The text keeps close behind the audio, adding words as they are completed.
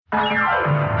You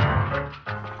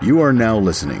are now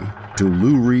listening to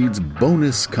Lou Reed's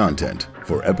bonus content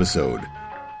for episode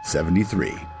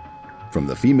 73 from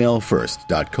the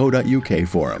femalefirst.co.uk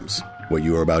forums. What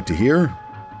you are about to hear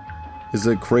is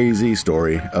a crazy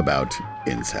story about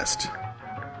incest.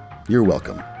 You're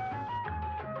welcome.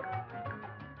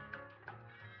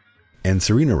 And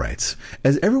Serena writes,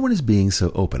 as everyone is being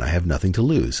so open, I have nothing to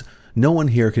lose. No one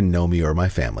here can know me or my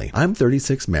family. I'm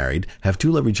 36, married, have 2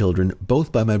 lovely children,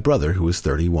 both by my brother, who is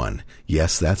 31.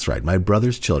 Yes, that's right, my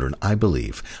brother's children, I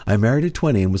believe. I married at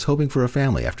 20 and was hoping for a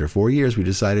family. After 4 years, we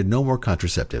decided no more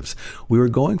contraceptives. We were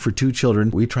going for 2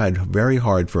 children. We tried very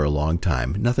hard for a long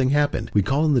time. Nothing happened. We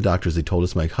called in the doctors. They told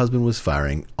us my husband was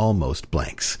firing almost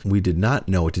blanks. We did not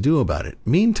know what to do about it.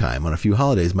 Meantime, on a few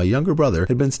holidays, my younger brother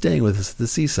had been staying with us at the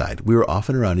seaside. We were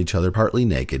often around each other, partly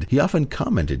naked. He often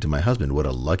commented to my husband what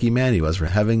a lucky man he was for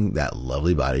having that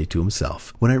lovely body to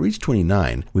himself. When I reached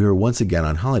 29, we were once again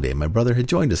on holiday and my brother had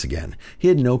joined us again. He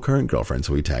had no current girlfriend,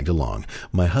 so we tagged along.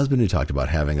 My husband had talked about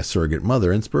having a surrogate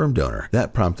mother and sperm donor.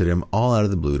 That prompted him all out of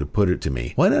the blue to put it to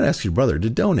me. Why not ask your brother to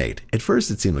donate? At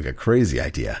first it seemed like a crazy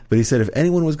idea, but he said if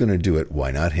anyone was going to do it, why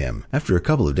not him? After a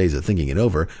couple of days of thinking it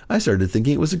over, I started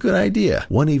thinking it was a good idea.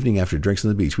 One evening after drinks on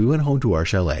the beach, we went home to our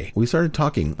chalet. We started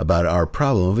talking about our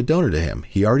problem of a donor to him.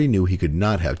 He already knew he could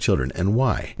not have children and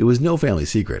why. It was no family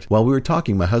secret. While we were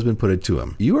talking, my husband put it to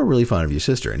him. You are really fond of your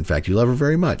sister. In fact, you love her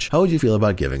very much. How would you feel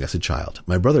about giving us a child?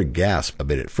 My brother gasped a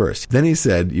bit at first. Then he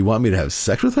said, you want me to have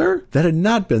sex with her? That had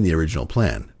not been the original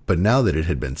plan. But now that it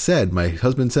had been said, my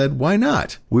husband said, why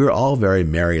not? We were all very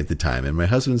merry at the time, and my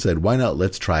husband said, why not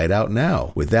let's try it out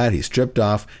now? With that, he stripped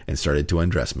off and started to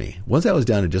undress me. Once I was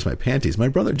down to just my panties, my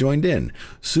brother joined in.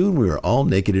 Soon we were all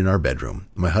naked in our bedroom.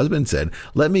 My husband said,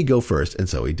 let me go first, and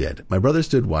so he did. My brother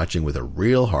stood watching with a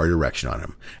real hard erection on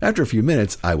him. After a few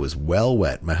minutes, I was well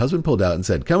wet. My husband pulled out and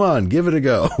said, come on, give it a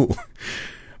go.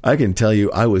 I can tell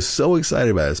you, I was so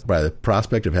excited by the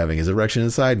prospect of having his erection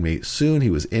inside me. Soon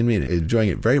he was in me and enjoying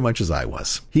it very much as I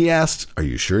was. He asked, are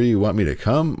you sure you want me to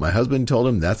come? My husband told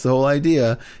him that's the whole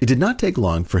idea. It did not take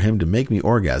long for him to make me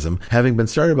orgasm, having been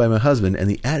started by my husband and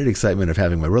the added excitement of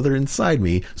having my brother inside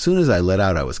me. Soon as I let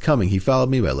out I was coming, he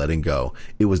followed me by letting go.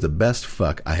 It was the best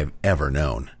fuck I have ever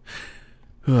known.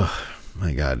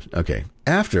 My God. Okay.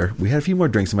 After, we had a few more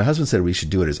drinks and my husband said we should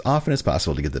do it as often as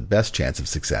possible to get the best chance of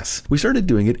success. We started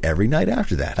doing it every night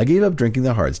after that. I gave up drinking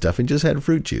the hard stuff and just had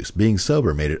fruit juice. Being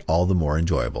sober made it all the more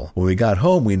enjoyable. When we got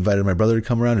home, we invited my brother to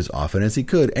come around as often as he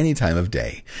could any time of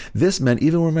day. This meant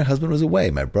even when my husband was away,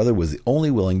 my brother was the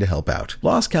only willing to help out.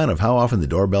 Lost count of how often the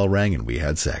doorbell rang and we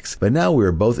had sex. But now we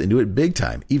were both into it big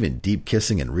time, even deep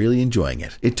kissing and really enjoying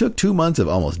it. It took 2 months of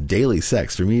almost daily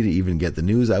sex for me to even get the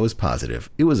news I was positive.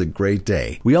 It was a great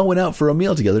day. We all went out for a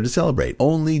meal together to celebrate.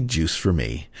 Only juice for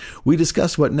me. We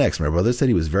discussed what next. My brother said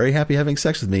he was very happy having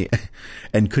sex with me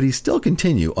and could he still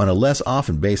continue on a less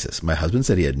often basis. My husband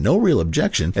said he had no real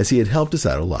objection as he had helped us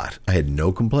out a lot. I had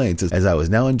no complaints as I was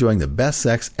now enjoying the best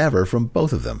sex ever from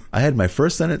both of them. I had my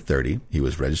first son at 30. He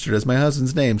was registered as my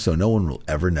husband's name, so no one will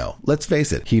ever know. Let's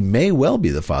face it, he may well be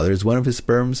the father as one of his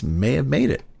sperms may have made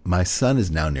it. My son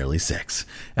is now nearly 6.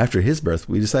 After his birth,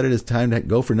 we decided it's time to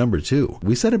go for number 2.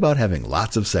 We set about having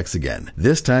lots of sex again.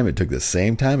 This time it took the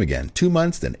same time again. 2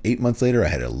 months, then 8 months later I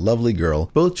had a lovely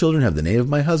girl. Both children have the name of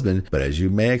my husband, but as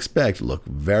you may expect, look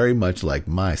very much like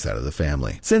my side of the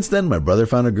family. Since then, my brother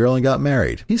found a girl and got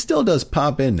married. He still does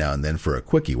pop in now and then for a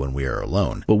quickie when we are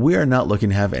alone. But we are not looking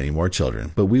to have any more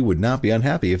children. But we would not be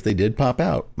unhappy if they did pop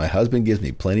out. My husband gives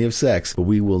me plenty of sex, but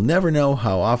we will never know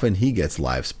how often he gets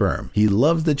live sperm. He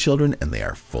loves the children and they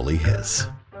are fully his.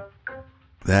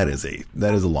 That is a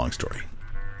long story.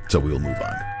 So we will move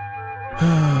on.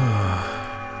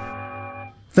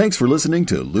 Thanks for listening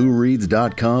to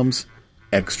LouReads.com's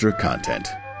extra content.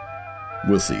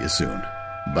 We'll see you soon.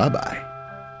 Bye-bye.